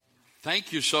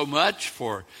Thank you so much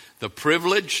for the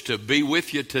privilege to be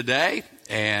with you today.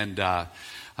 And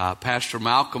Pastor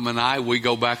Malcolm and I, we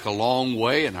go back a long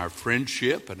way in our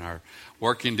friendship and our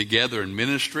working together in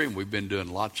ministry. And we've been doing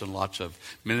lots and lots of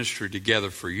ministry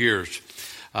together for years.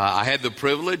 I had the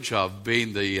privilege of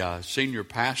being the senior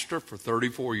pastor for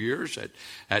 34 years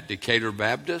at Decatur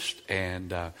Baptist.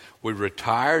 And we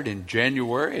retired in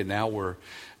January, and now we're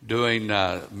doing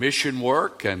mission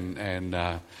work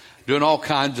and doing all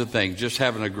kinds of things, just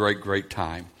having a great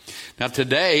time. Now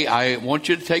today, I want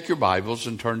you to take your Bibles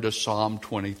and turn to Psalm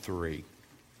 23.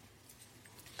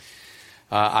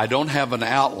 I don't have an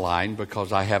outline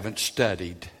because I haven't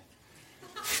studied.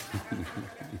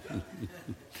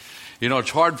 You know, it's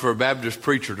hard for a Baptist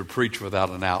preacher to preach without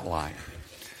an outline.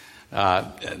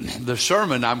 The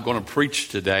sermon I'm going to preach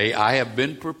today, I have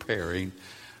been preparing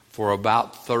for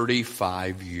about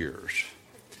 35 years.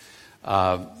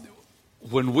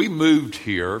 When we moved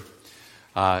here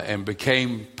and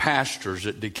became pastors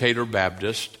at Decatur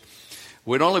Baptist,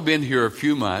 we'd only been here a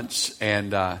few months,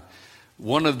 and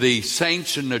one of the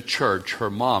saints in the church,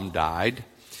 her mom died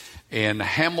in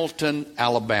Hamilton,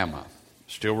 Alabama.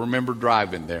 Still remember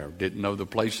driving there. Didn't know the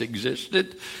place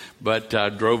existed, but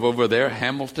drove over there,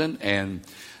 Hamilton, and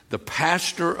the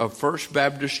pastor of First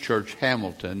Baptist Church,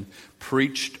 Hamilton,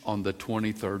 preached on the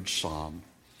 23rd Psalm.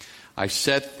 I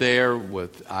sat there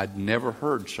I'd never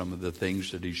heard some of the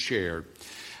things that he shared.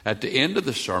 At the end of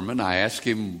the sermon, I asked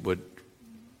him, would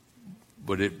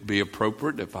it be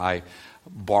appropriate if I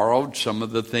borrowed some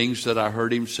of the things that I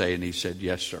heard him say? And he said,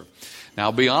 yes, sir. Now,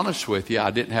 I'll be honest with you, I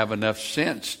didn't have enough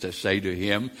sense to say to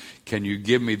him, can you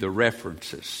give me the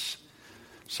references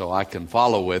so I can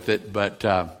follow with it? But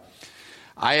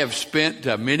I have spent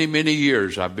many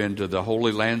years, I've been to the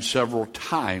Holy Land several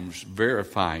times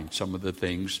verifying some of the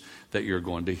things that you're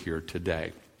going to hear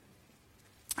today.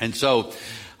 And so,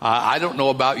 I don't know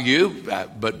about you,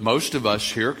 but most of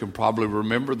us here can probably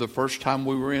remember the first time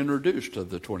we were introduced to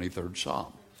the 23rd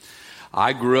Psalm.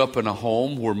 I grew up in a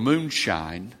home where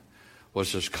moonshine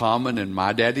was as common in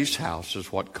my daddy's house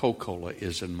as what Coca-Cola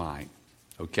is in mine.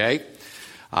 Okay?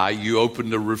 You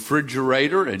opened the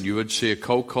refrigerator and you would see a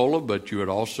Coca-Cola, but you would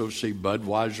also see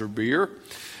Budweiser beer,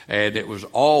 and it was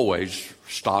always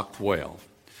stocked well.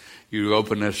 You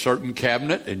open a certain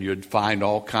cabinet and you'd find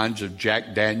all kinds of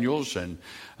Jack Daniels and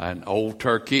Old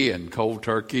Turkey and Cold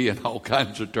Turkey and all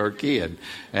kinds of turkey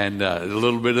and a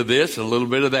little bit of this and a little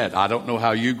bit of that. I don't know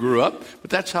how you grew up,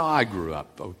 but that's how I grew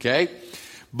up, okay?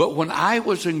 But when I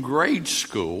was in grade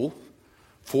school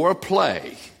for a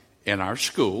play in our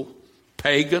school,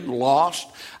 pagan, lost,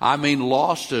 I mean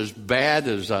lost as bad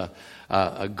as a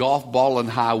golf ball in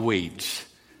high weeds,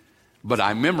 but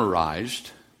I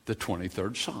memorized the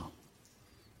 23rd Psalm.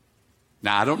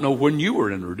 Now, I don't know when you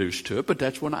were introduced to it, but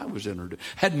that's when I was introduced.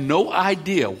 Had no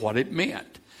idea what it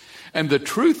meant. And the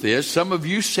truth is, some of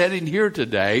you sitting here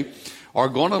today are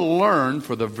going to learn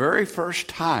for the very first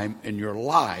time in your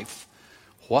life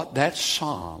what that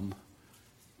psalm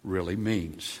really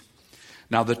means.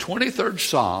 Now, the 23rd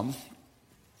Psalm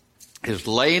is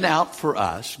laying out for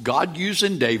us, God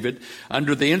using David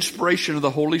under the inspiration of the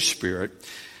Holy Spirit,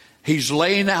 he's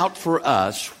laying out for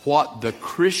us what the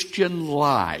Christian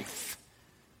life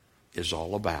is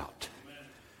all about.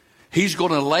 He's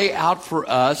going to lay out for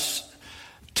us,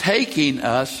 taking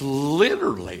us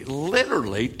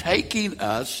literally taking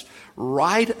us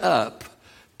right up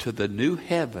to the new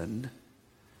heaven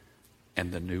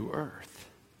and the new earth.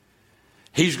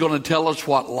 He's going to tell us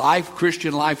what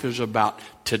Christian life is about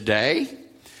today.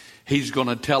 He's going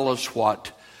to tell us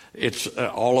what it's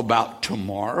all about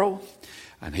tomorrow.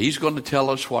 And he's going to tell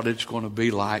us what it's going to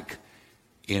be like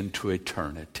into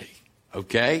eternity.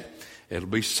 Okay? It'll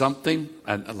be something,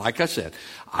 and like I said,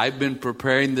 I've been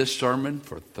preparing this sermon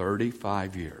for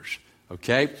 35 years.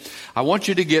 Okay? I want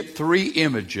you to get 3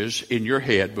 images in your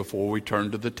head before we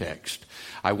turn to the text.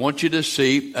 I want you to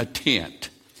see a tent.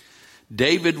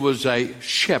 David was a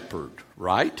shepherd,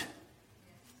 right?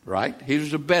 Right? He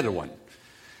was a Bedouin.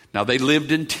 Now, they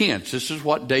lived in tents. This is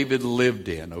what David lived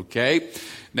in, okay?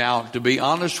 Now, to be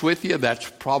honest with you, that's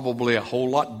probably a whole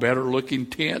lot better looking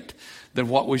tent than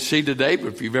what we see today. But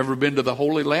if you've ever been to the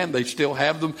Holy Land, they still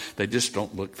have them. They just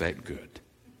don't look that good,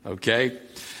 okay?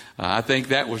 I think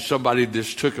that was somebody that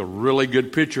just took a really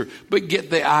good picture, but get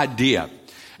the idea.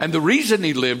 And the reason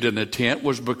he lived in a tent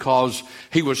was because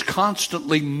he was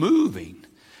constantly moving.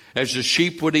 As the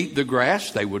sheep would eat the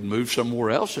grass, they would move somewhere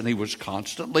else, and he was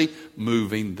constantly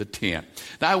moving the tent.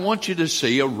 Now, I want you to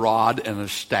see a rod and a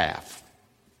staff.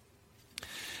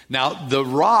 Now, the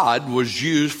rod was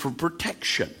used for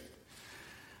protection.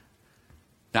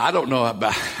 Now, I don't know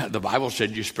about, the Bible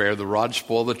said you spare the rod,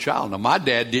 spoil the child. Now, my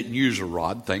dad didn't use a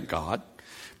rod, thank God,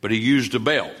 but he used a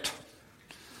belt.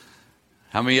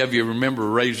 How many of you remember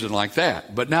raising like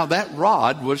that? But now that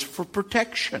rod was for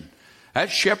protection. That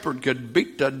shepherd could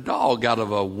beat the dog out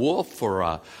of a wolf or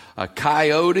a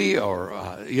coyote or,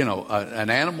 an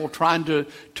animal trying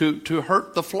to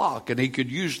hurt the flock, and he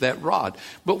could use that rod.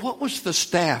 But what was the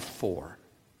staff for?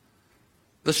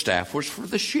 The staff was for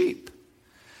the sheep.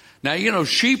 Now,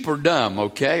 sheep are dumb,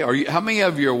 okay? How many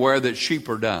of you are aware that sheep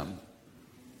are dumb?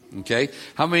 Okay?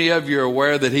 How many of you are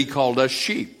aware that he called us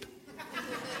sheep?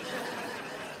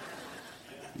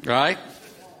 Right?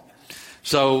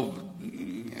 So,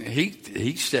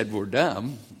 he said we're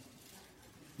dumb,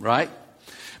 right?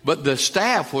 But the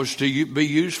staff was to be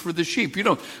used for the sheep.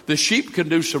 The sheep can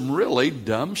do some really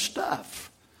dumb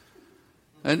stuff.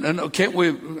 And can't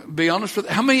we be honest with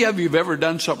you? How many of you have ever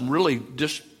done something really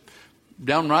just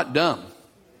downright dumb?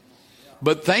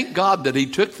 But thank God that he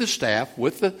took the staff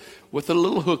with a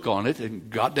little hook on it and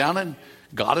got down and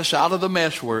got us out of the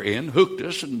mess we're in, hooked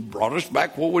us and brought us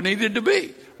back where we needed to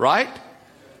be, right?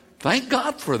 Thank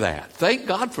God for that. Thank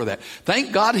God for that.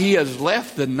 Thank God he has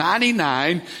left the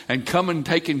 99 and come and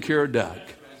taken care of Doug.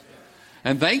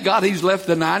 And thank God he's left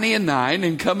the 99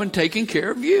 and come and taken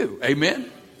care of you. Amen?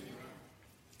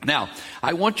 Now,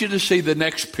 I want you to see the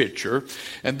next picture.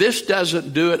 And this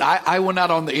doesn't do it. I went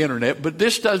out on the internet, but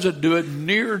this doesn't do it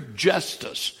near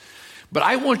justice. But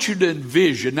I want you to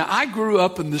envision. Now, I grew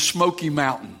up in the Smoky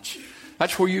Mountains.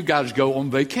 That's where you guys go on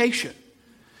vacation.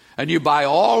 And you buy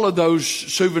all of those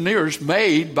souvenirs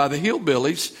made by the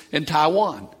hillbillies in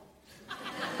Taiwan.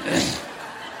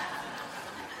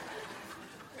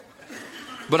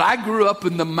 But I grew up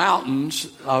in the mountains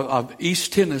of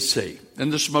East Tennessee,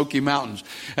 in the Smoky Mountains.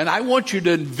 And I want you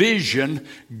to envision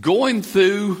going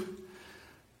through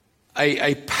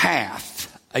a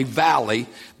path, a valley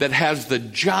that has the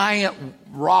giant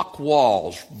rock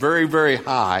walls, very, very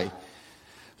high.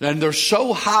 And they're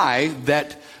so high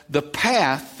that the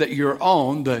path that you're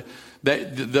on,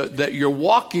 that you're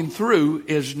walking through,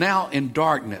 is now in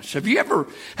darkness. Have you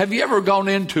ever gone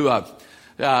into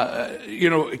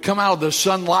come out of the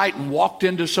sunlight and walked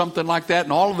into something like that,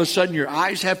 and all of a sudden your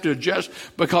eyes have to adjust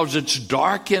because it's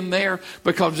dark in there,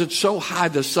 because it's so high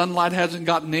the sunlight hasn't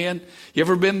gotten in? You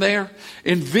ever been there?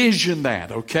 Envision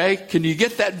that, okay? Can you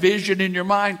get that vision in your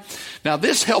mind? Now,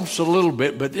 this helps a little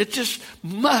bit, but it's just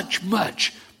much,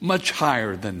 much, much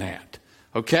higher than that.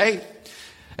 Okay?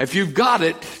 If you've got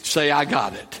it, say, I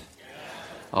got it.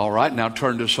 All right, now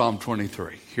turn to Psalm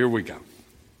 23. Here we go.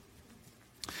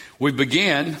 We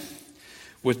begin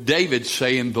with David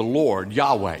saying, the Lord,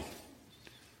 Yahweh,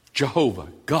 Jehovah,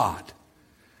 God,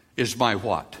 is my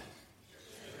what?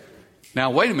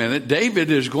 Now, wait a minute.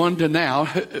 David is going to now,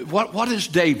 what is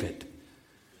David?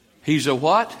 He's a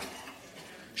what?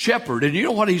 Shepherd. And you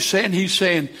know what he's saying? He's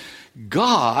saying,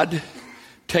 God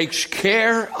takes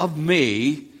care of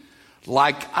me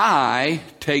like I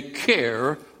take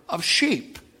care of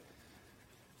sheep.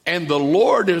 And the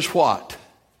Lord is what?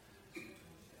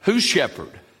 Whose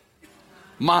shepherd?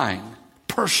 Mine.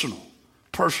 Personal.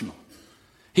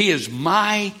 He is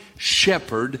my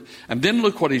shepherd. And then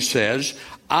look what he says.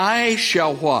 I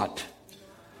shall what?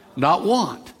 Not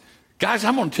want. Guys,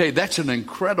 I'm going to tell you, that's an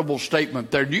incredible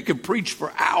statement there. You could preach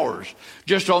for hours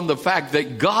just on the fact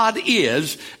that God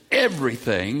is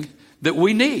everything that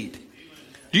we need.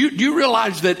 Do you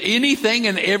realize that anything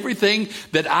and everything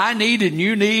that I need and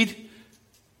you need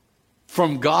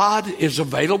from God is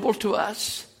available to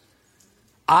us?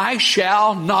 I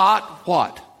shall not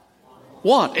what?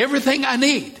 Want. Everything I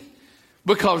need.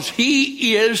 Because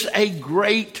he is a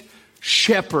great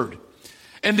shepherd.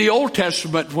 In the Old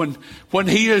Testament, when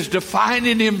he is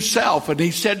defining himself, and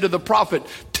he said to the prophet,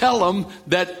 tell him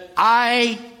that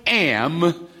I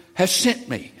am has sent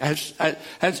me, has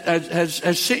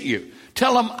sent you.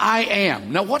 Tell him I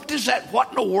am. Now what in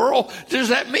the world does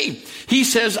that mean? He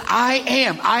says, I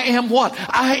am. I am what?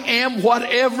 I am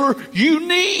whatever you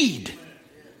need.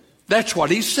 That's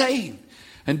what he's saying.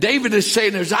 And David is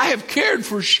saying, as I have cared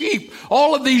for sheep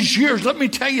all of these years, let me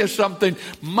tell you something.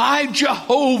 My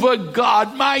Jehovah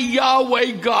God, my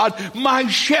Yahweh God, my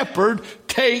shepherd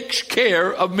takes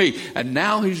care of me. And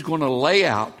now he's going to lay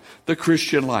out the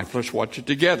Christian life. Let's watch it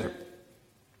together.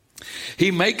 He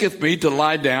maketh me to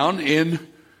lie down in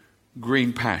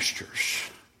green pastures.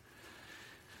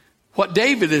 What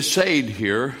David is saying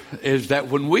here is that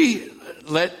when we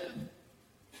let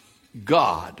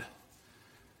God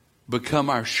become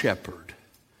our shepherd,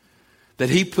 that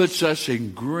he puts us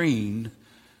in green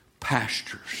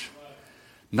pastures,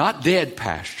 not dead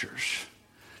pastures,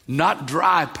 Not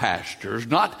dry pastures,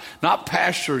 not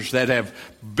pastures that have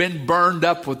been burned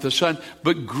up with the sun,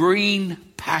 but green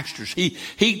pastures.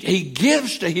 He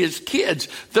gives to his kids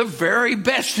the very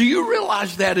best. Do you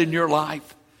realize that in your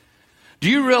life? Do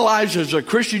you realize as a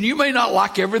Christian, you may not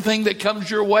like everything that comes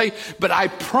your way, but I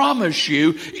promise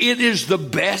you, it is the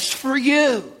best for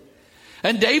you.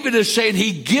 And David is saying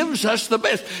he gives us the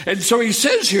best. And so he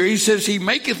says here, he says, he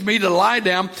maketh me to lie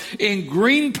down in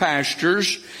green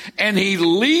pastures, and he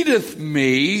leadeth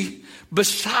me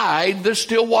beside the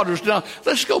still waters. Now,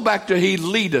 let's go back to he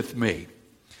leadeth me.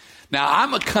 Now,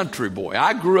 I'm a country boy.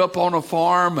 I grew up on a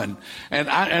farm, and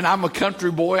I'm a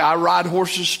country boy. I ride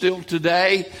horses still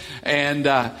today. And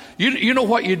you know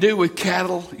what you do with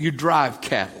cattle? You drive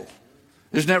cattle.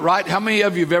 Isn't that right? How many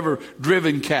of you have ever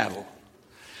driven cattle?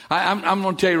 I'm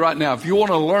going to tell you right now, if you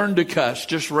want to learn to cuss,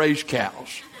 just raise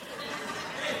cows.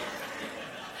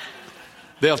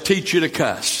 They'll teach you to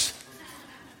cuss.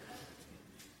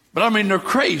 But I mean, they're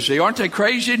crazy. Aren't they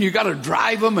crazy? And you got to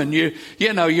drive them, and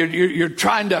you're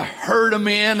trying to herd them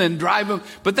in and drive them.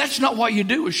 But that's not what you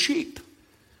do with sheep.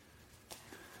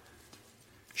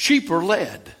 Sheep are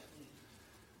led.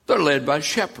 They're led by a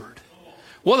shepherd.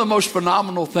 One of the most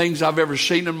phenomenal things I've ever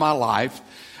seen in my life,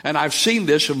 and I've seen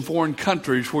this in foreign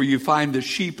countries where you find the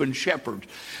sheep and shepherds.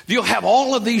 You'll have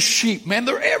all of these sheep, man,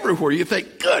 they're everywhere. You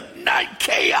think, good night,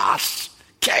 chaos.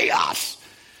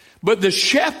 But the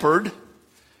shepherd,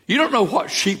 you don't know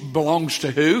what sheep belongs to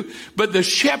who, but the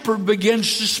shepherd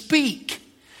begins to speak.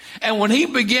 And when he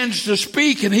begins to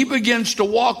speak and he begins to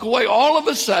walk away, all of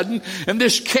a sudden, in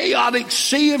this chaotic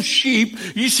sea of sheep,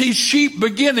 you see sheep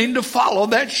beginning to follow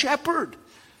that shepherd.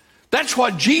 That's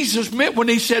what Jesus meant when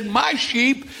he said, my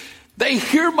sheep, they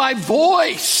hear my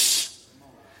voice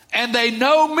and they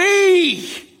know me.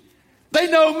 They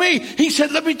know me. He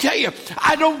said, let me tell you,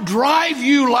 I don't drive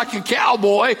you like a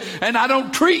cowboy, and I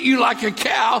don't treat you like a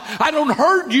cow. I don't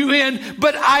herd you in,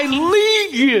 but I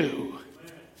lead you.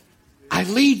 I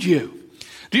lead you.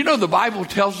 Do you know the Bible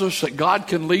tells us that God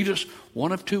can lead us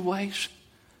one of two ways?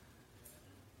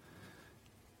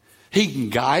 He can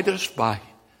guide us by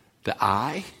the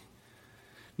eye.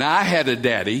 Now, I had a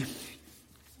daddy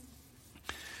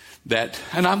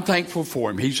and I'm thankful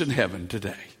for him. He's in heaven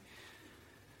today.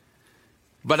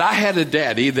 But I had a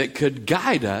daddy that could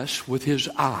guide us with his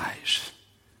eyes.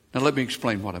 Now, let me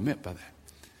explain what I meant by that.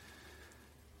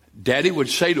 Daddy would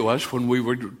say to us when we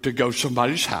were to go to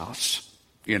somebody's house,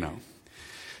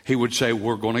 he would say,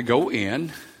 we're going to go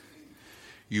in,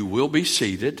 you will be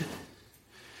seated,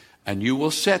 and you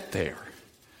will sit there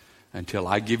until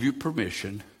I give you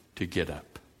permission to get up.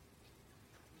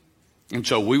 And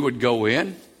so we would go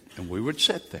in and we would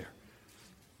sit there.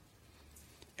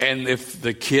 And if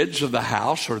the kids of the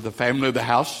house or the family of the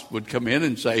house would come in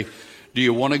and say, do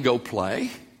you want to go play?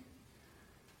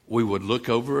 We would look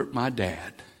over at my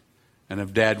dad. And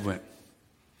if Dad went,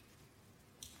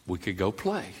 we could go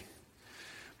play.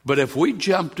 But if we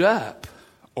jumped up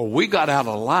or we got out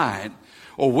of line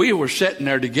or we were sitting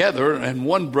there together and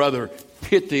one brother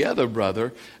hit the other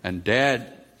brother and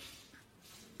Dad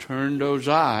turned those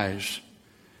eyes,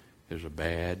 it was a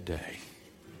bad day.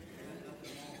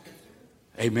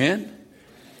 Amen?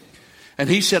 And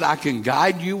he said, I can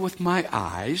guide you with my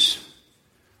eyes,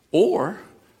 or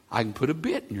I can put a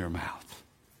bit in your mouth.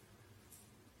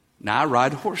 Now I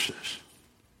ride horses.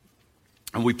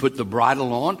 And we put the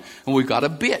bridle on, and we got a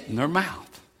bit in their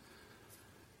mouth.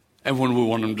 And when we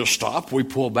want them to stop, we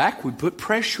pull back, we put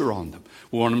pressure on them.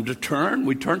 We want them to turn,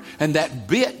 we turn, and that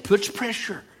bit puts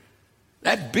pressure.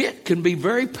 That bit can be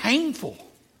very painful.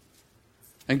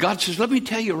 And God says, let me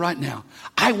tell you right now,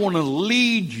 I want to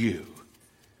lead you.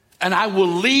 And I will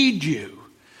lead you.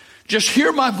 Just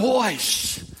hear my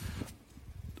voice.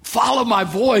 Follow my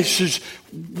voice.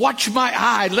 Watch my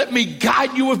eye. Let me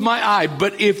guide you with my eye.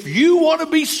 But if you want to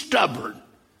be stubborn,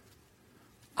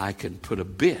 I can put a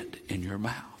bit in your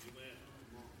mouth.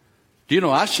 Do you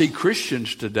know, I see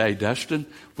Christians today, Dustin,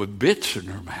 with bits in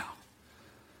their mouth.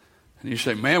 And you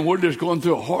say, man, we're just going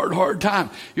through a hard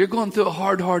time. You're going through a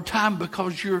hard time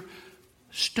because you're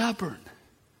stubborn.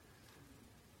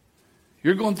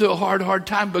 You're going through a hard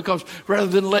time because rather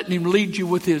than letting him lead you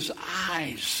with his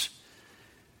eyes,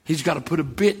 he's got to put a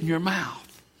bit in your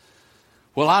mouth.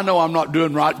 Well, I know I'm not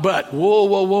doing right, but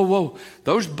whoa.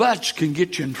 Those buts can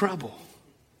get you in trouble.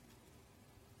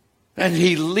 And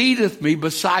he leadeth me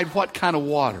beside what kind of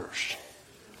waters?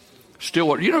 Still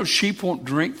water. You know, sheep won't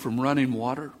drink from running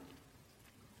water.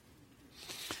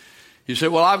 You say,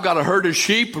 well, I've got a herd of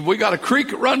sheep and we got a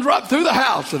creek that runs right through the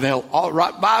house, and they'll all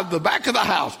right by the back of the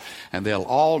house, and they'll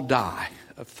all die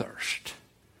of thirst.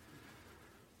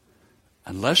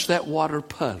 Unless that water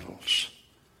puddles,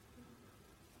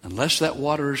 unless that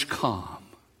water is calm,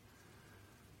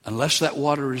 unless that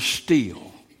water is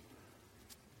still,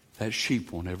 that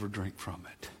sheep won't ever drink from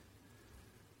it.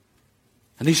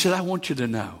 And he said, I want you to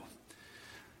know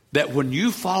that when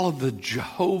you follow the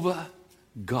Jehovah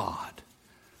God,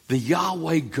 the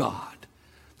Yahweh God,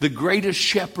 the greatest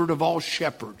shepherd of all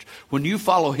shepherds, when you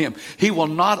follow him, he will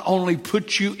not only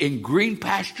put you in green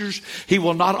pastures, he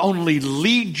will not only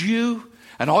lead you,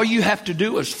 and all you have to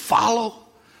do is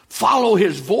follow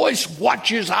his voice, watch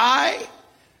his eye,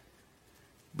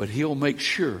 but he'll make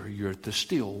sure you're at the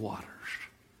still waters.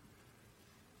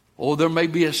 Oh, there may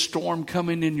be a storm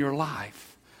coming in your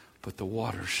life, but the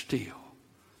water's still.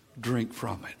 Drink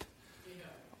from it.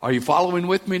 Are you following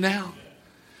with me now?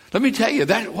 Let me tell you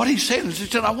that what he's saying is, he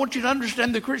said, I want you to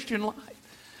understand the Christian life.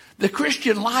 The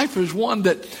Christian life is one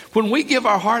that when we give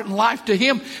our heart and life to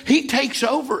him, he takes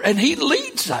over and he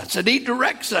leads us and he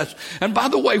directs us. And by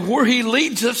the way, where he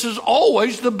leads us is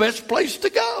always the best place to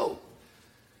go.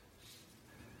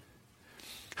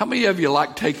 How many of you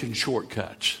like taking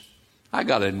shortcuts? I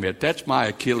got to admit, that's my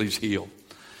Achilles heel.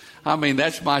 I mean,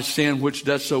 that's my sin which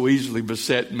does so easily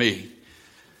beset me.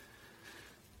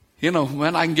 You know,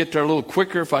 man, I can get there a little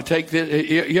quicker if I take this.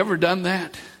 You ever done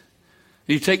that?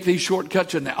 You take these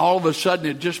shortcuts and all of a sudden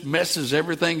it just messes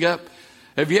everything up.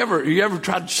 Have you ever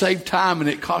tried to save time and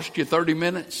it cost you 30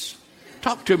 minutes?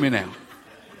 Talk to me now.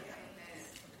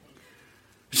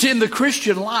 See, in the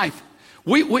Christian life,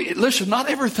 we listen, not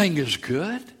everything is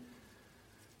good.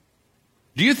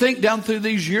 Do you think down through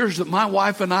these years that my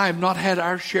wife and I have not had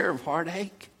our share of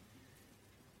heartache?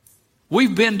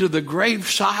 We've been to the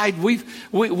graveside. We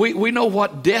know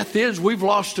what death is. We've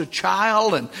lost a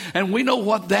child, and we know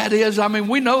what that is. I mean,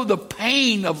 we know the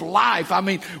pain of life. I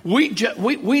mean, we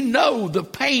know the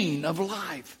pain of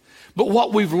life. But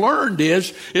what we've learned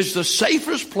is the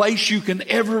safest place you can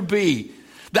ever be,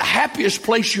 the happiest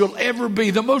place you'll ever be,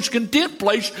 the most content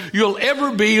place you'll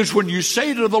ever be is when you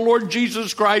say to the Lord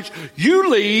Jesus Christ, you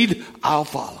lead, I'll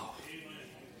follow.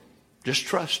 Just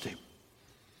trust him.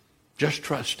 Just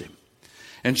trust him.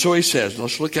 And so he says,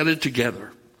 let's look at it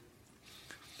together.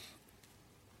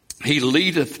 He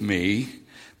leadeth me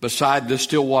beside the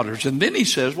still waters. And then he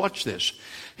says, watch this.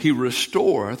 He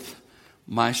restoreth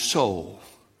my soul.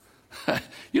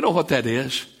 You know what that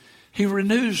is? He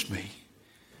renews me.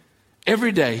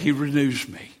 Every day he renews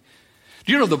me.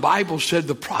 Do you know the Bible said,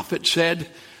 the prophet said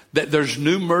that there's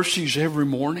new mercies every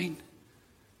morning?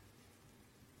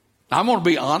 I'm going to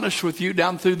be honest with you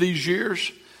down through these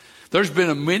years. There's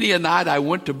been many a night I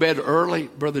went to bed early,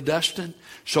 Brother Dustin,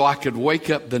 so I could wake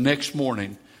up the next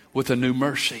morning with a new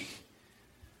mercy.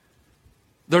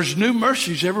 There's new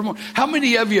mercies every morning. How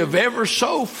many of you have ever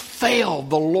so failed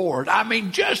the Lord? I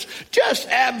mean, just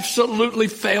absolutely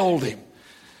failed him.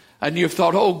 And you've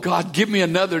thought, oh God, give me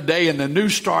another day and a new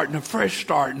start and a fresh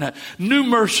start and new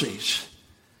mercies.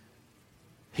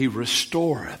 He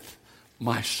restoreth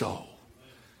my soul.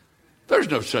 There's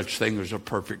no such thing as a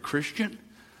perfect Christian.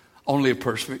 Only a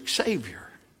perfect Savior.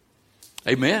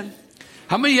 Amen.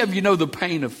 How many of you know the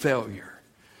pain of failure?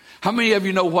 How many of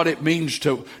you know what it means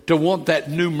to want that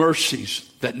new mercies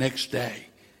that next day?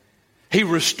 He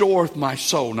restoreth my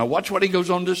soul. Now watch what he goes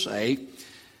on to say.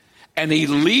 And he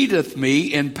leadeth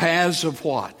me in paths of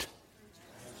what?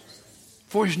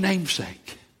 For his name's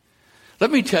sake.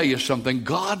 Let me tell you something.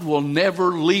 God will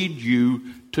never lead you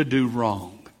to do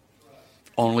wrong.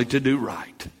 Only to do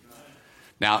right.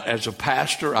 Now, as a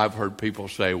pastor, I've heard people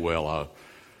say, well,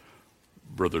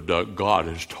 Brother Doug, God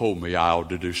has told me I ought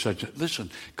to do such a... Listen,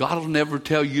 God will never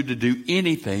tell you to do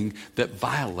anything that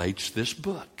violates this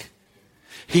book.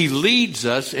 He leads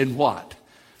us in what?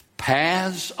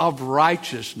 Paths of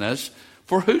righteousness.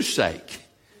 For whose sake?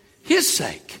 His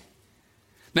sake.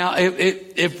 Now,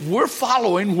 if we're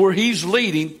following where he's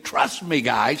leading, trust me,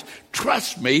 guys,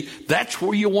 trust me, that's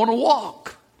where you want to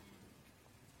walk.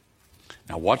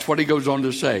 Now watch what he goes on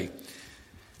to say.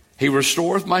 He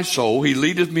restoreth my soul. He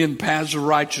leadeth me in paths of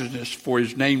righteousness for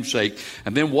his name's sake.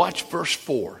 And then watch verse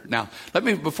 4. Now,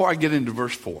 before I get into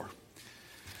verse 4,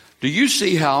 do you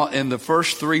see how in the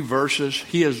first 3 verses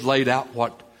he has laid out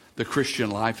what the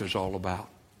Christian life is all about?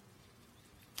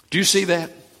 Do you see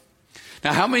that?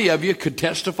 Now, how many of you could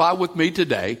testify with me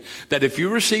today that if you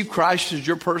receive Christ as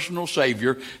your personal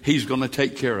Savior, he's going to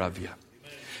take care of you?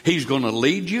 He's going to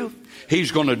lead you.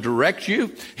 He's going to direct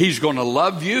you. He's going to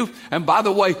love you. And by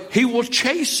the way, he will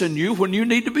chasten you when you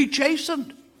need to be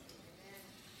chastened.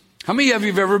 How many of you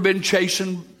have ever been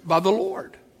chastened by the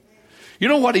Lord? You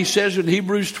know what he says in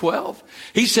Hebrews 12?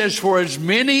 He says, for as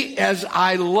many as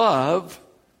I love,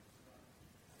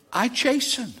 I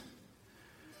chasten.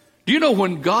 Do you know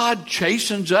when God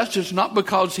chastens us, it's not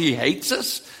because he hates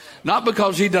us, not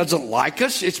because he doesn't like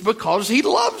us, it's because he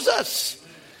loves us.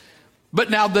 But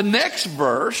now the next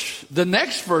verse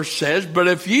says, but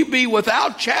if ye be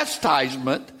without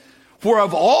chastisement,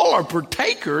 whereof all are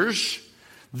partakers,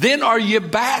 then are ye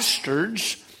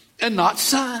bastards and not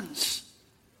sons.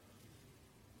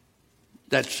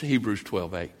 That's Hebrews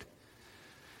 12:8.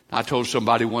 I told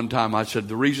somebody one time, I said,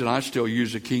 the reason I still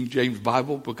use the King James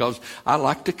Bible because I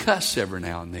like to cuss every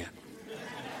now and then.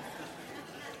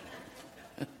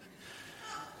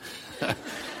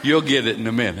 You'll get it in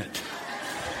a minute.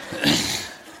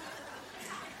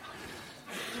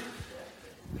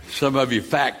 Some of you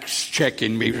facts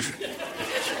checking me.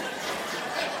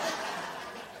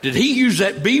 Did he use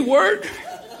that B word?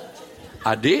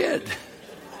 I did.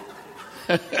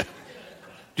 Do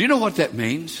you know what that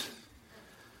means?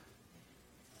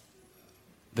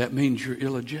 That means you're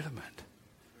illegitimate.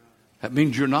 That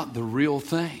means you're not the real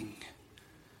thing.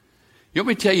 You want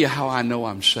me to tell you how I know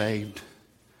I'm saved?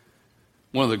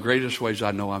 One of the greatest ways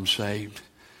I know I'm saved,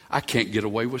 I can't get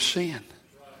away with sin.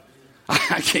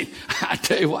 I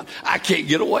tell you what, I can't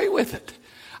get away with it.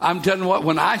 I'm telling you what,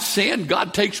 when I sin,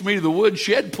 God takes me to the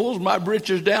woodshed, pulls my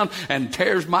britches down, and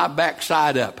tears my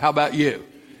backside up. How about you?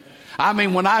 I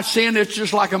mean, when I sin, it's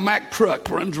just like a Mack truck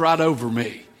runs right over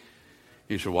me.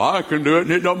 He said, well, I can do it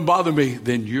and it doesn't bother me.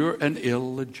 Then you're an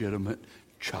illegitimate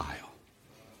child.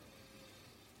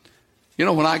 You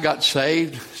know, when I got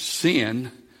saved, sin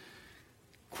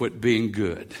quit being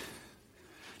good.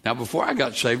 Now, before I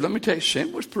got saved, let me tell you,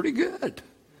 sin was pretty good.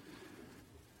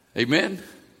 Amen?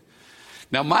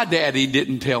 Now, my daddy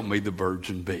didn't tell me the birds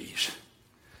and bees.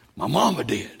 My mama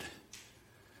did.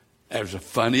 That was the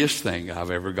funniest thing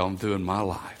I've ever gone through in my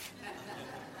life.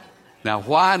 Now,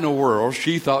 why in the world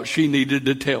she thought she needed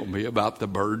to tell me about the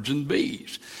birds and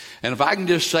bees? And if I can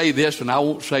just say this, and I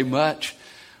won't say much,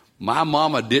 my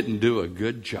mama didn't do a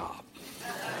good job.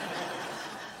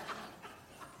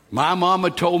 My mama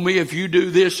told me if you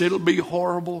do this, it'll be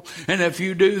horrible. And if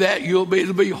you do that, it'll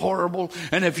be horrible.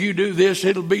 And if you do this,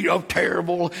 it'll be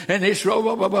terrible. And it's blah,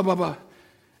 blah, blah, blah, blah, blah.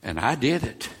 And I did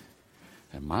it.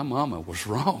 And my mama was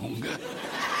wrong.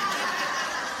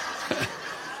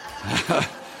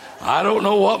 I don't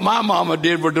know what my mama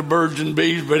did with the birds and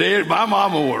bees, but my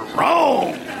mama was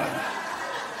wrong.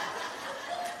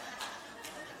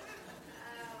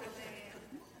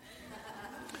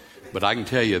 But I can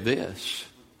tell you this.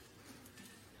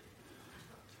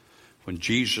 When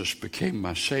Jesus became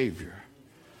my Savior,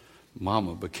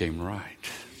 Mama became right.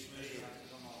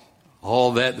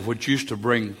 All that which used to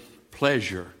bring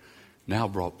pleasure now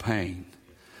brought pain.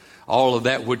 All of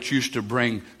that which used to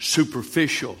bring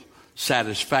superficial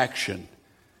satisfaction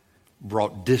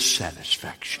brought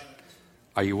dissatisfaction.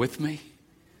 Are you with me?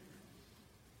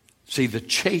 See, the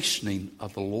chastening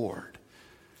of the Lord.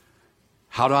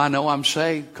 How do I know I'm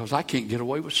saved? Because I can't get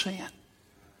away with sin.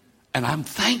 And I'm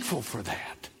thankful for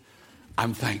that.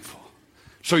 I'm thankful.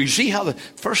 So you see how the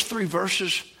first three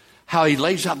verses, how he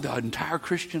lays out the entire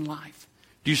Christian life.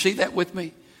 Do you see that with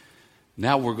me?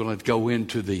 Now we're going to go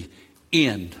into the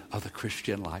end of the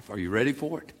Christian life. Are you ready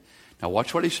for it? Now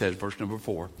watch what he says, verse number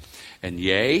 4. And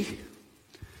yea,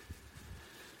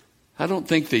 I don't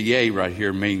think the yea right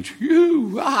here means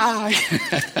you, I.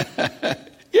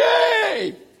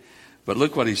 Yay! But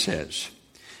look what he says.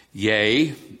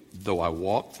 Yea, though I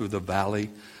walk through the valley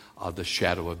of the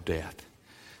shadow of death.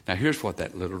 Now here's what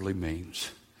that literally means.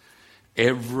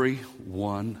 Every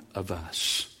one of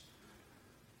us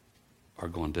are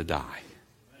going to die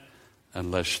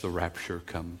unless the rapture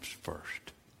comes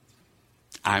first.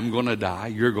 I'm going to die.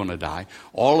 You're going to die.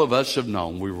 All of us have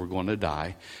known we were going to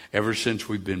die ever since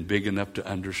we've been big enough to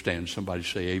understand. Somebody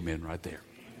say amen right there.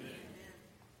 Amen.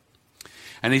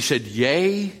 And he said,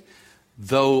 yea,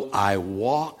 though I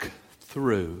walk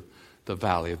through the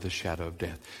valley of the shadow of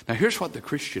death. Now here's what the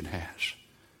Christian has.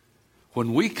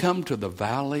 When we come to the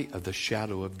valley of the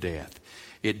shadow of death,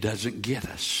 it doesn't get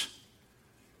us.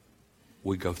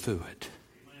 We go through it.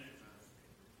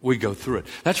 We go through it.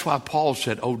 That's why Paul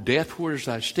said, "O death, where's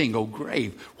thy sting? O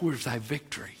grave, where's thy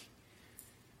victory?"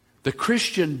 The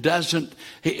Christian doesn't,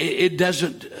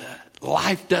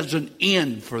 life doesn't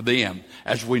end for them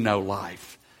as we know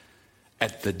life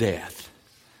at the death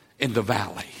in the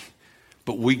valley.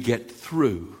 But we get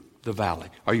through the valley.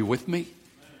 Are you with me?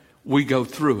 We go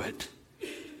through it.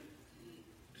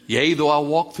 Yea, though I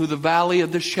walk through the valley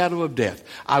of the shadow of death,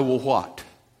 I will what?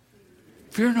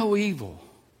 Fear no evil.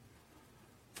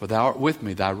 For thou art with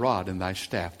me, thy rod and thy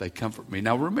staff, they comfort me.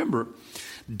 Now remember,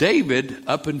 David,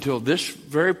 up until this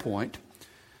very point,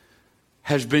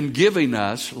 has been giving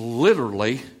us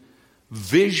literally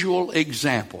visual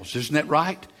examples. Isn't that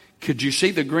right? Could you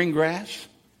see the green grass?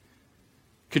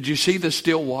 Could you see the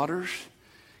still waters?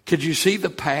 Could you see the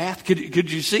path?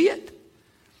 Could you see it?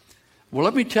 Well,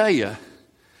 let me tell you,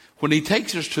 when he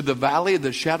takes us to the valley of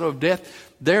the shadow of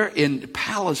death, there in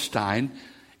Palestine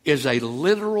is a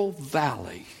literal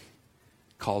valley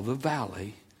called the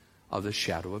valley of the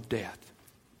shadow of death.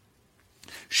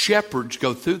 Shepherds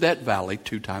go through that valley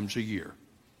 2 times a year.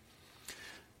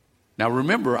 Now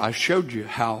remember, I showed you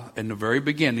how in the very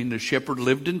beginning the shepherd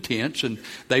lived in tents, and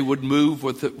they would move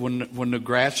with it when the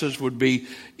grasses would be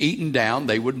eaten down,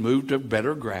 they would move to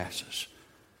better grasses.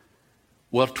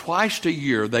 Well, twice a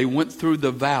year they went through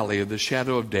the valley of the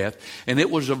shadow of death, and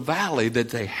it was a valley that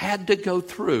they had to go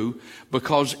through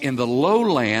because in the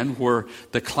lowland where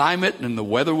the climate and the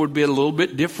weather would be a little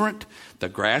bit different, the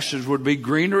grasses would be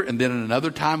greener, and then in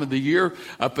another time of the year,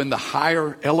 up in the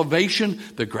higher elevation,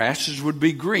 the grasses would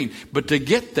be green. But to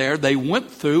get there, they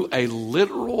went through a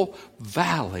literal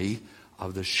valley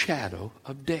of the shadow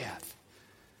of death.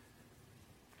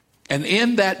 And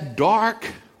in that dark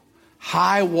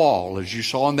high wall, as you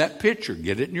saw in that picture,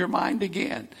 get it in your mind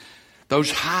again.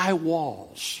 Those high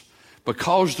walls,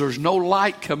 because there's no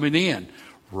light coming in,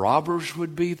 robbers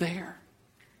would be there.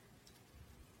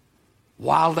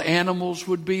 Wild animals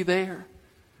would be there.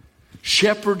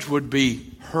 Shepherds would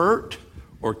be hurt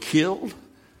or killed.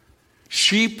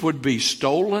 Sheep would be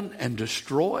stolen and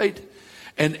destroyed.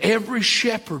 And every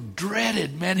shepherd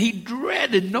dreaded, man, he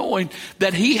dreaded knowing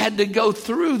that he had to go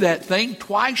through that thing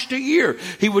twice a year.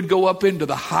 He would go up into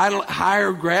the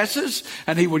higher grasses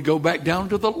and he would go back down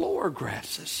to the lower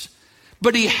grasses.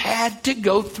 But he had to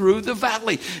go through the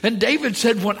valley. And David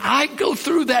said, when I go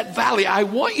through that valley, I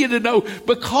want you to know,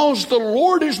 because the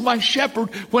Lord is my shepherd,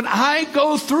 when I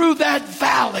go through that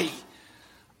valley,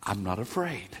 I'm not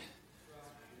afraid.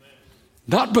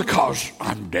 Not because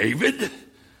I'm David,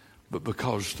 but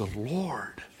because the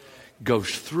Lord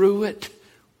goes through it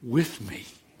with me.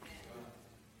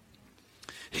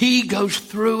 He goes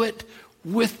through it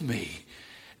with me.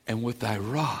 And with thy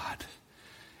rod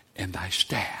and thy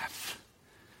staff,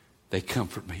 they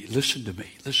comfort me. Listen to me.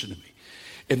 Listen to me.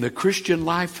 In the Christian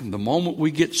life, from the moment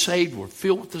we get saved, we're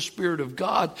filled with the Spirit of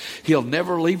God. He'll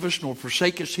never leave us nor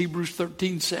forsake us, Hebrews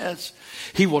 13 says.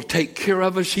 He will take care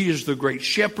of us. He is the great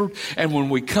shepherd. And when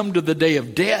we come to the day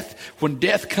of death, when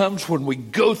death comes, when we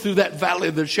go through that valley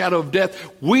of the shadow of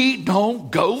death, we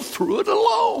don't go through it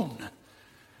alone.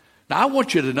 Now, I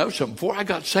want you to know something. Before I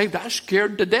got saved, I was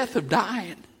scared to death of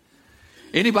dying.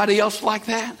 Anybody else like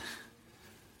that?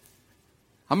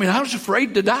 I mean, I was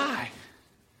afraid to die.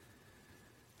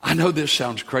 I know this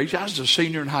sounds crazy. I was a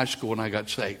senior in high school when I got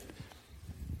saved.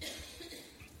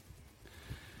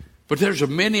 But there's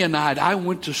many a night I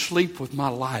went to sleep with my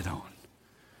light on.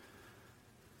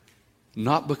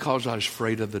 Not because I was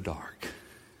afraid of the dark,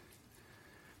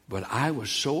 but I was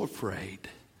so afraid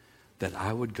that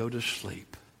I would go to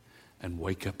sleep and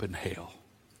wake up in hell.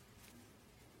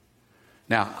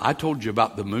 Now, I told you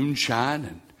about the moonshine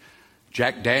and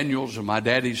Jack Daniels in my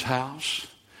daddy's house.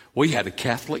 We had a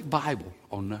Catholic Bible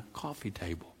on the coffee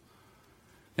table.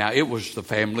 Now, it was the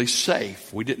family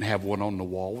safe. We didn't have one on the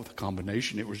wall with a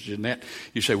combination. It was in that.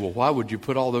 You say, well, why would you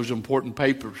put all those important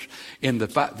papers in the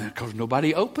file? Because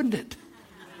nobody opened it.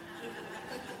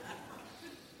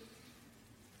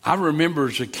 I remember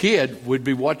as a kid, we'd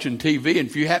be watching TV, and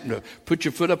if you happen to put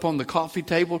your foot up on the coffee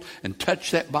table and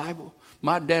touch that Bible,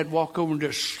 my dad would walk over and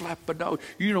just slap a dog.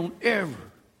 You don't ever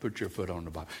put your foot on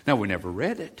the Bible. Now, we never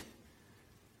read it.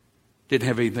 Didn't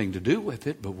have anything to do with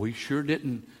it, but we sure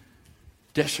didn't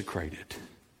desecrate it.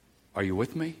 Are you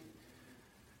with me?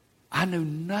 I knew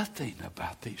nothing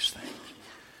about these things.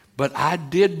 But I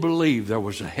did believe there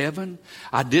was a heaven.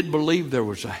 I did believe there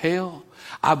was a hell.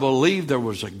 I believed there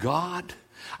was a God.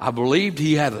 I believed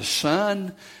he had a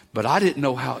son. But I didn't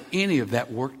know how any of that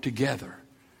worked together.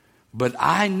 But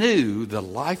I knew the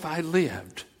life I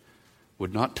lived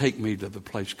would not take me to the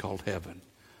place called heaven,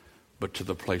 but to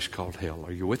the place called hell.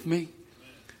 Are you with me?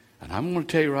 And I'm going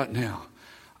to tell you right now,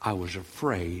 I was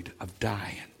afraid of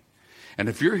dying. And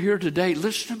if you're here today,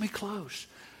 listen to me close.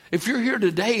 If you're here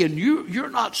today and you're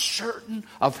not certain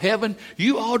of heaven,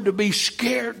 you ought to be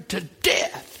scared to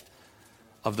death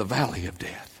of the valley of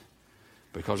death.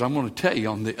 Because I'm going to tell you,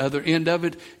 on the other end of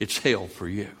it, it's hell for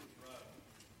you.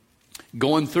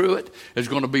 Going through it is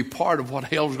going to be part of what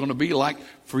hell is going to be like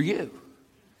for you.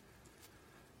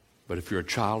 But if you're a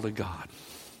child of God,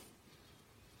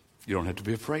 you don't have to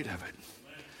be afraid of it.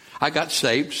 I got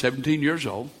saved, 17 years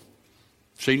old,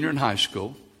 senior in high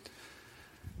school.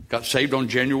 Got saved on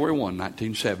January 1,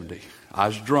 1970. I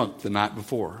was drunk the night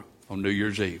before on New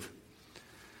Year's Eve.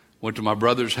 Went to my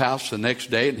brother's house the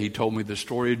next day, and he told me the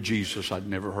story of Jesus. I'd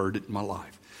never heard it in my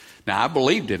life. Now, I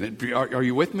believed in it. Are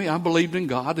you with me? I believed in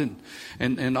God,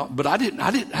 but I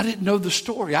didn't know the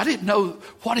story. I didn't know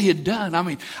what he had done. I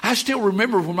mean, I still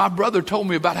remember when my brother told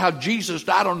me about how Jesus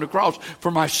died on the cross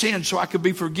for my sins so I could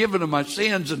be forgiven of my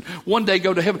sins and one day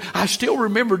go to heaven. I still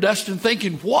remember, Dustin,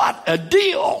 thinking, what a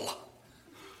deal.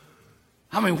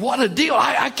 I mean, what a deal.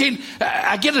 I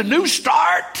get a new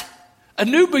start, a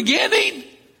new beginning.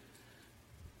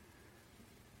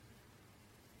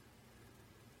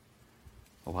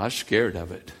 Oh, I was scared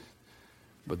of it.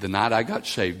 But the night I got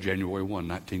saved, January 1,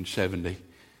 1970,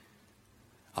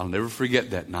 I'll never forget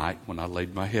that night when I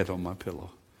laid my head on my pillow.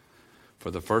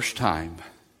 For the first time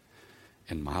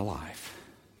in my life,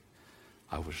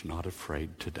 I was not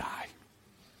afraid to die.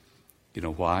 You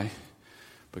know why?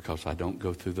 Because I don't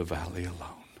go through the valley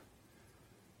alone.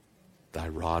 Thy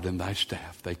rod and thy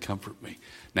staff, they comfort me.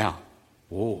 Now,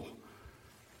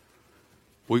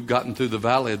 we've gotten through the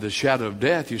valley of the shadow of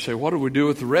death. You say, what do we do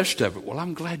with the rest of it? Well,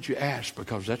 I'm glad you asked,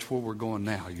 because that's where we're going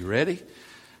now. You ready?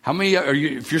 How many are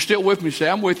you? If you're still with me, say,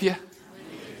 I'm with you.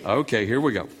 Okay, here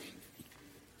we go.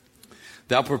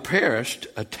 Thou preparest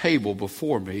a table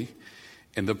before me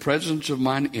in the presence of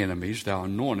mine enemies. Thou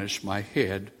anointest my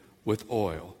head with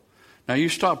oil. Now, you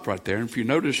stop right there. And if you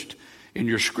noticed in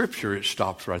your scripture, it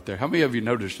stops right there. How many of you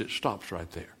noticed it stops right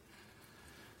there?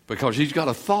 Because he's got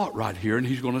a thought right here, and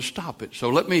he's going to stop it. So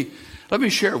let me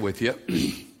share with you.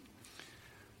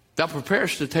 Thou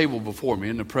preparest the table before me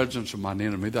in the presence of mine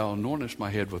enemy. Thou anointest my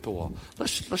head with oil.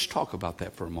 Let's talk about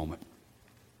that for a moment.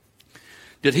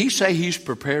 Did he say he's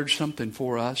prepared something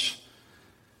for us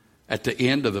at the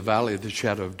end of the valley of the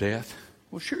shadow of death?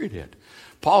 Well, sure he did.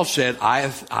 Paul said, eye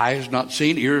has not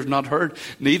seen, ear has not heard,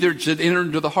 neither did it enter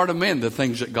into the heart of man the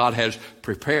things that God has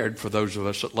prepared for those of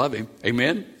us that love him.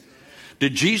 Amen?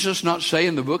 Did Jesus not say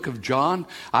in the book of John,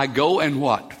 I go and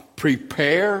what?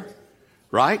 Prepare,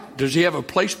 right? Does he have a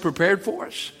place prepared for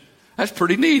us? That's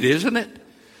pretty neat, isn't it?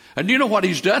 And you know what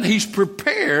he's done? He's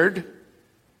prepared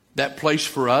that place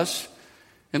for us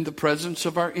in the presence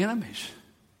of our enemies.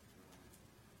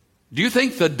 Do you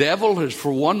think the devil has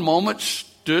for one moment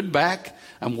stood back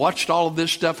and watched all of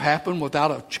this stuff happen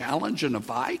without a challenge and a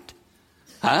fight?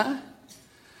 Huh?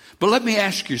 But let me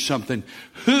ask you something.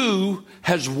 Who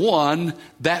has won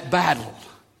that battle?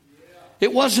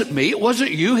 It wasn't me. It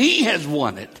wasn't you. He has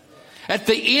won it. At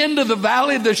the end of the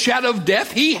valley of the shadow of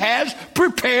death, he has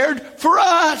prepared for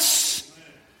us.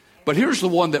 But here's the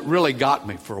one that really got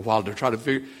me for a while to try to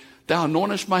figure. Thou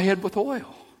anointest my head with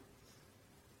oil.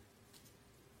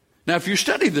 Now, if you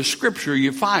study the scripture,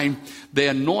 you find they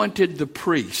anointed the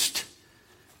priest.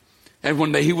 And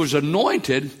when he was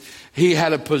anointed, he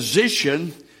had a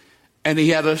position and he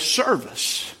had a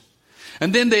service.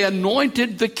 And then they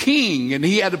anointed the king, and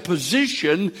he had a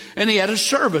position and he had a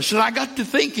service. And I got to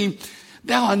thinking,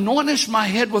 thou anointest my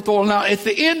head with oil. Now, at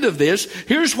the end of this,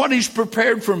 here's what he's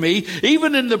prepared for me.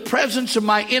 Even in the presence of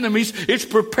my enemies, it's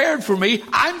prepared for me.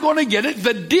 I'm going to get it.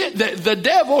 The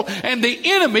devil and the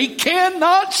enemy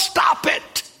cannot stop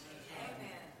it.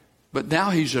 But now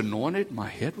he's anointed my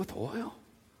head with oil.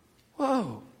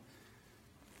 Whoa.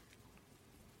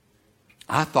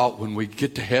 I thought when we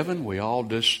get to heaven, we all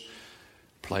just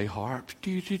play harps.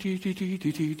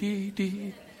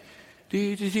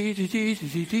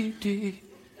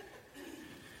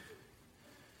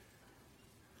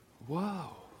 Whoa.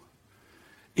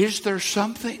 Is there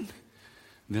something? And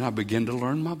then I began to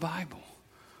learn my Bible.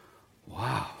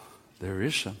 Wow, there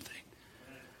is something.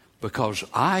 Because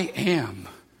I am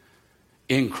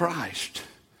in Christ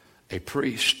a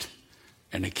priest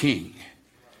and a king.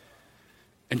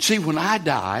 And see, when I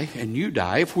die and you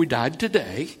die, if we died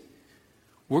today,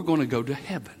 we're going to go to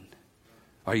heaven.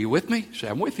 Are you with me? Say,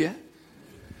 I'm with you.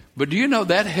 But do you know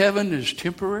that heaven is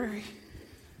temporary?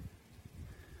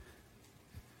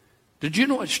 Did you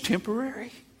know it's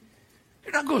temporary?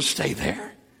 You're not going to stay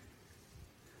there.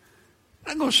 You're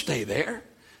not going to stay there.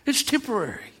 It's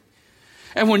temporary.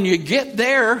 And when you get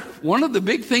there, one of the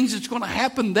big things that's going to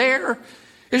happen there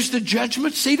is the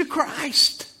judgment seat of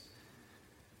Christ.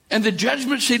 And the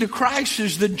judgment seat of Christ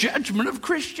is the judgment of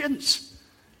Christians.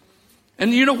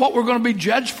 And you know what we're going to be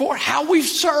judged for? How we've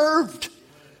served.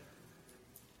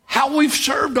 How we've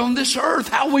served on this earth.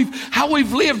 How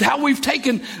we've lived. How we've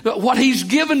taken what he's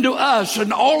given to us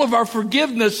and all of our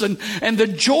forgiveness and the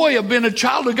joy of being a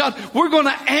child of God. We're going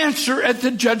to answer at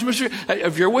the judgment seat.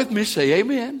 If you're with me, say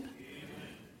amen.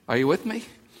 Are you with me?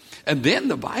 And then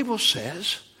the Bible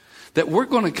says that we're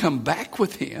going to come back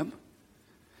with him.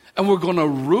 And we're going to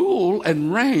rule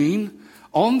and reign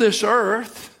on this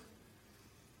earth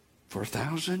for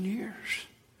 1,000 years.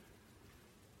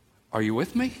 Are you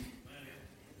with me?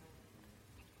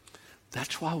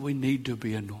 That's why we need to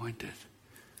be anointed.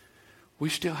 We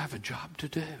still have a job to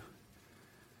do.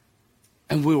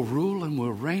 And we'll rule and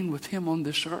we'll reign with him on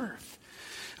this earth.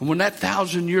 And when that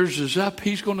 1,000 years is up,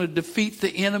 he's going to defeat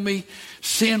the enemy.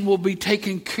 Sin will be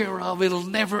taken care of. It'll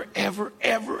never, ever,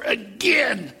 ever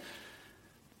again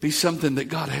be something that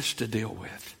God has to deal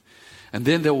with. And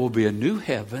then there will be a new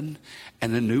heaven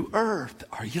and a new earth.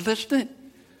 Are you listening?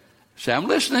 Say, I'm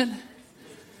listening.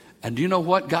 And do you know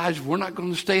what, guys? We're not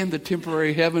going to stay in the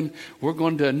temporary heaven. We're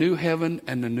going to a new heaven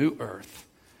and a new earth.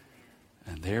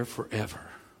 And there forever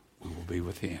we will be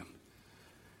with him.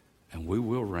 And we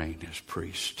will reign as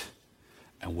priests.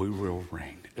 And we will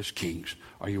reign as kings.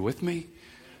 Are you with me? Amen.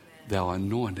 Thou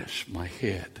anointest my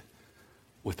head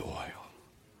with oil.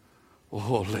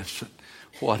 Oh, listen.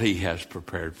 What he has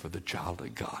prepared for the child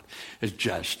of God is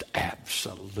just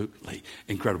absolutely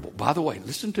incredible. By the way,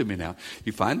 listen to me now.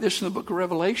 You find this in the book of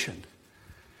Revelation.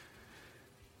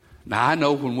 Now, I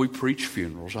know when we preach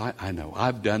funerals, I know.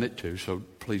 I've done it too, so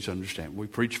please understand. We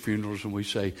preach funerals and we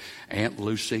say, Aunt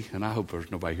Lucy, and I hope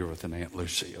there's nobody here with an Aunt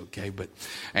Lucy, okay? But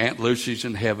Aunt Lucy's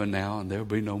in heaven now and there'll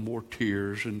be no more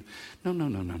tears. And no.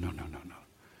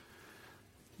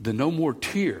 The no more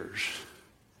tears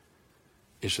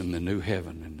is in the new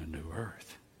heaven and the new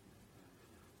earth.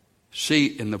 See,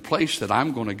 in the place that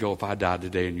I'm going to go if I die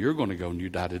today and you're going to go and you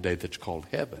die today, that's called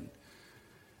heaven,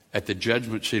 at the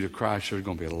judgment seat of Christ, there's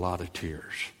going to be a lot of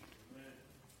tears.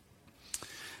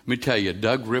 Let me tell you,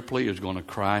 Doug Ripley is going to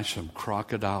cry some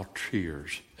crocodile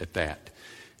tears at that.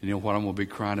 And you know what I'm going to be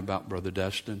crying about, Brother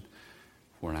Dustin?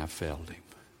 When I failed him.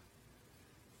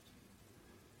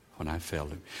 When I failed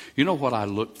him. You know what I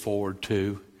look forward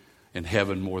to in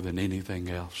heaven more than anything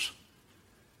else?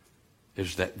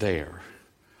 Is that there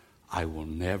I will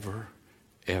never,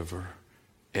 ever,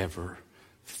 ever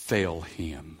fail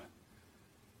him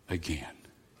again.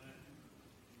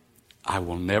 I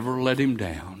will never let him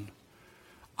down.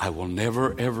 I will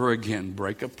never, ever again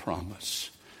break a promise.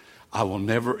 I will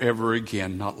never, ever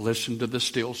again not listen to the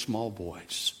still small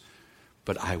voice.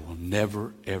 But I will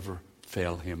never, ever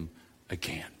fail him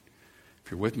again.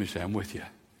 If you're with me, say, I'm with you.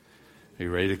 Are you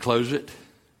ready to close it?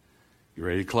 You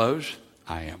ready to close?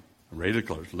 I am. I'm ready to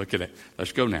close. Look at it.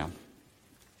 Let's go now.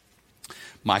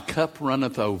 My cup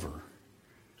runneth over.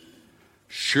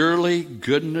 Surely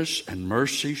goodness and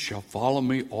mercy shall follow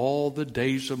me all the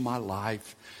days of my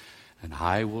life, and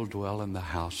I will dwell in the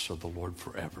house of the Lord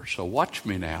forever. So watch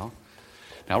me now.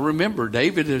 Now remember,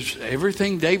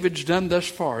 everything David's done thus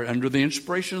far under the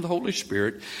inspiration of the Holy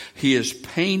Spirit, he has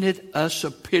painted us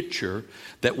a picture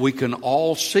that we can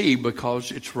all see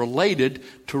because it's related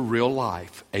to real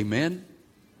life. Amen?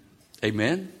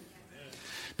 Amen?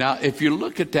 Now, if you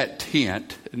look at that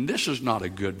tent, and this is not a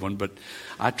good one, but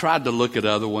I tried to look at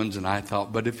other ones and I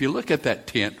thought, but if you look at that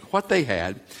tent, what they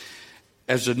had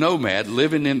as a nomad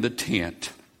living in the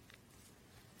tent,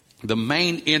 the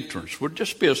main entrance would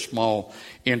just be a small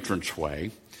entranceway,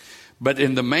 but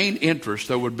in the main entrance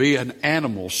there would be an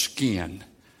animal skin.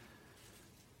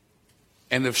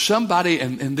 And if somebody,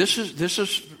 and this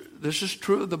is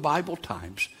true of the Bible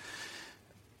times,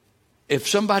 if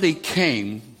somebody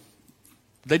came,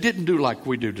 they didn't do like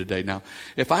we do today. Now,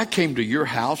 if I came to your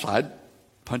house, I'd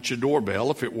punch a doorbell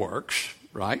if it works,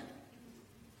 right?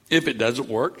 If it doesn't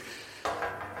work,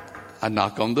 I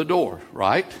knock on the door,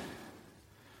 right?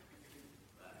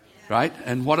 Right?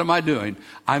 And what am I doing?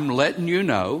 I'm letting you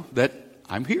know that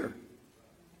I'm here.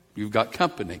 You've got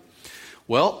company.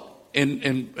 Well,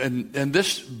 in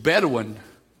this Bedouin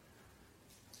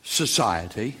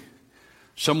society,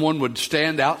 someone would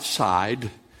stand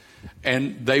outside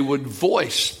and they would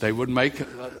make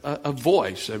a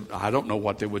voice. I don't know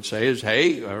what they would say is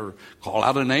hey, or call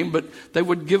out a name, but they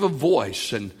would give a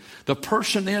voice. And the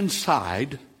person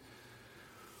inside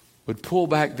would pull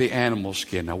back the animal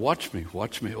skin. Now watch me.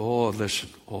 Oh, listen.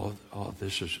 Oh,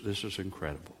 this is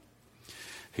incredible.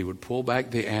 He would pull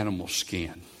back the animal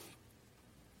skin.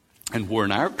 And where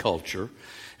in our culture,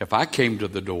 if I came to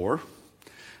the door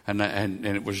and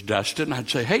it was Dustin, I'd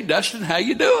say, hey, Dustin, how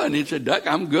you doing? He'd say, Duck,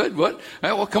 I'm good. What?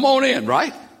 Well, come on in,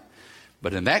 right?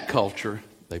 But in that culture,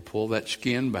 they pull that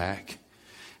skin back,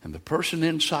 and the person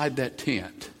inside that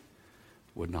tent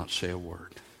would not say a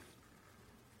word.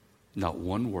 Not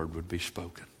one word would be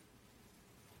spoken.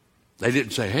 They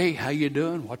didn't say, hey, how you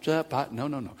doing? What's up? No.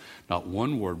 Not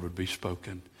one word would be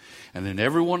spoken. And in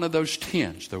every one of those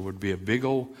tents, there would be a big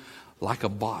old, like a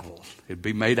bottle. It'd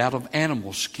be made out of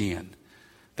animal skin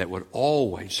that would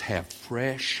always have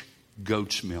fresh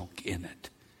goat's milk in it.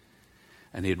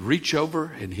 And he'd reach over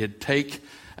and he'd take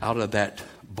out of that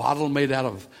bottle made out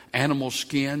of animal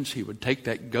skins. He would take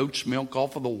that goat's milk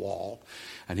off of the wall,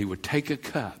 and he would take a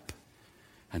cup,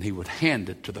 and he would hand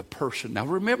it to the person. Now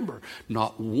remember,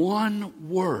 not one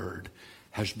word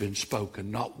has been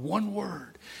spoken, not one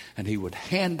word. And he would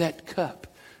hand that cup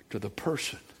to the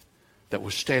person that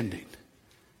was standing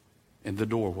in the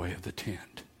doorway of the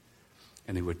tent.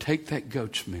 And he would take that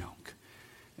goat's milk,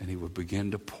 and he would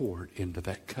begin to pour it into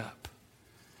that cup.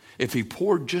 If he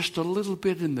poured just a little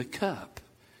bit in the cup,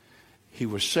 he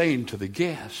was saying to the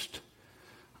guest,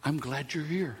 I'm glad you're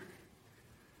here,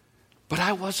 but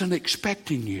I wasn't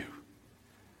expecting you.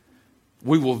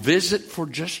 We will visit for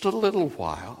just a little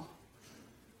while,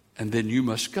 and then you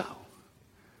must go.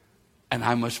 And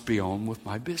I must be on with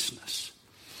my business.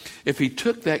 If he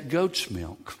took that goat's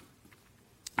milk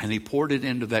and he poured it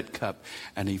into that cup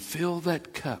and he filled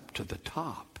that cup to the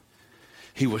top,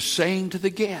 he was saying to the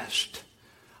guest,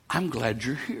 I'm glad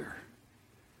you're here.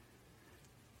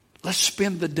 Let's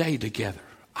spend the day together.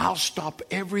 I'll stop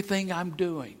everything I'm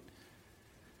doing,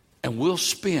 and we'll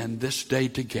spend this day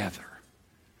together.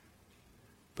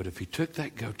 But if he took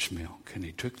that goat's milk and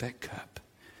he took that cup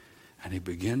and he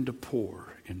began to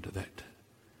pour into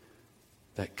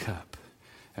that cup,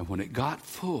 and when it got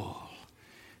full,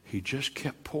 he just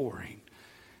kept pouring,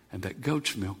 and that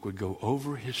goat's milk would go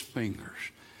over his fingers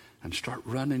and start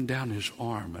running down his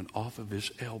arm and off of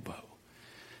his elbow.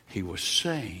 He was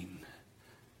saying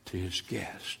to his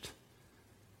guest,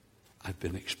 I've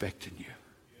been expecting you.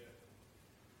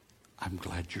 I'm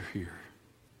glad you're here.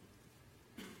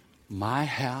 My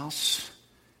house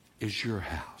is your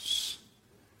house.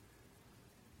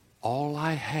 All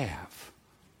I have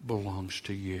belongs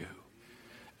to you.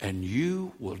 And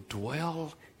you will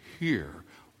dwell here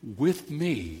with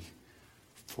me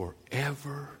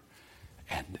forever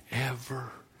and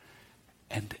ever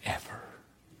and ever.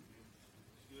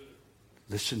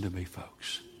 Listen to me,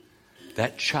 folks.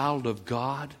 That child of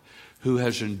God who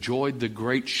has enjoyed the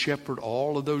great shepherd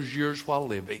all of those years while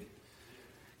living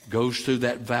goes through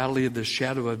that valley of the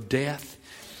shadow of death,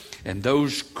 and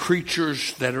those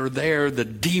creatures that are there, the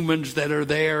demons that are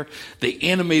there, the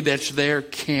enemy that's there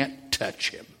can't touch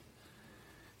him.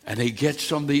 And he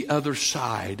gets on the other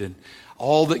side and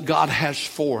all that God has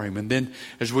for him. And then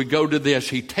as we go to this,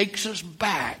 he takes us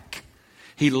back.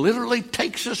 He literally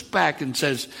takes us back and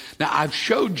says, now I've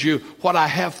showed you what I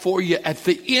have for you at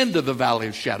the end of the valley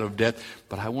of shadow of death,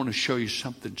 but I want to show you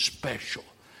something special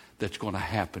that's going to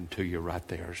happen to you right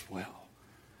there as well.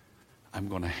 I'm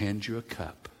going to hand you a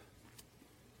cup,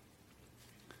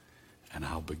 and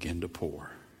I'll begin to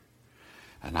pour.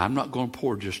 And I'm not going to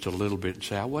pour just a little bit and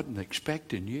say, I wasn't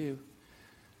expecting you.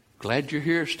 Glad you're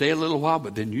here. Stay a little while,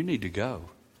 but then you need to go.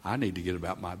 I need to get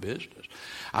about my business.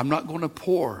 I'm not going to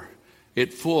pour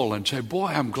it full and say, boy,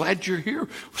 I'm glad you're here.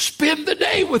 Spend the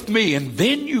day with me, and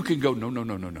then you can go. No.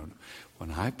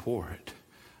 When I pour it,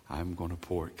 I'm going to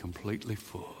pour it completely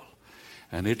full.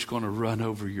 And it's going to run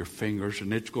over your fingers,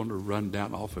 and it's going to run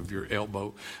down off of your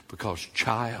elbow, because,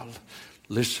 child,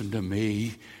 listen to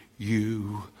me,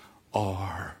 you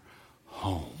are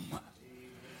home.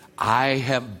 I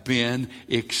have been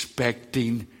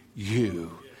expecting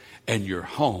you, and you're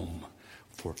home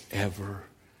forever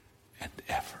and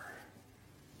ever.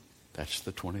 That's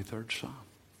the 23rd Psalm.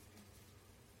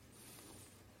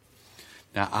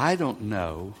 Now, I don't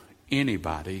know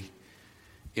anybody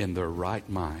in their right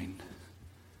mind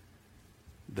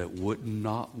that would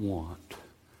not want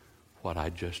what I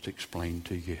just explained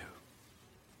to you.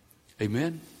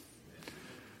 Amen?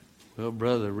 Well,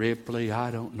 Brother Ripley,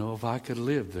 I don't know if I could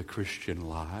live the Christian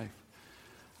life.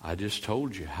 I just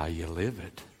told you how you live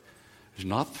it. It's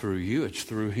not through you, it's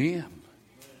through Him.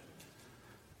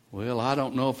 Well, I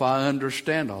don't know if I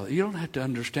understand all that. You don't have to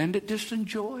understand it, just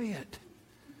enjoy it.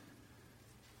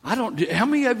 How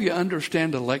many of you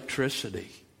understand electricity?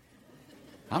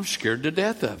 I'm scared to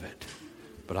death of it,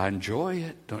 but I enjoy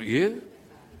it. Don't you?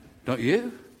 Don't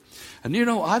you? And you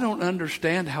know, I don't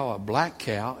understand how a black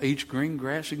cow eats green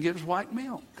grass and gives white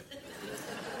milk.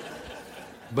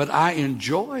 But I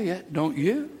enjoy it, don't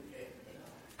you?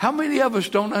 How many of us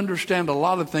don't understand a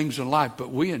lot of things in life,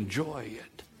 but we enjoy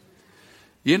it?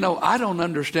 You know, I don't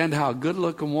understand how a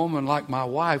good-looking woman like my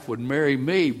wife would marry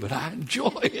me, but I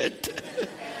enjoy it.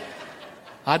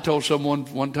 I told someone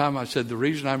one time, I said, the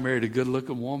reason I married a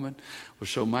good-looking woman was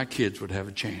so my kids would have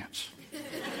a chance.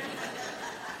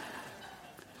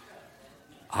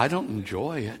 I don't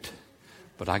enjoy it,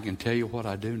 but I can tell you what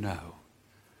I do know.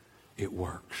 It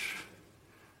works.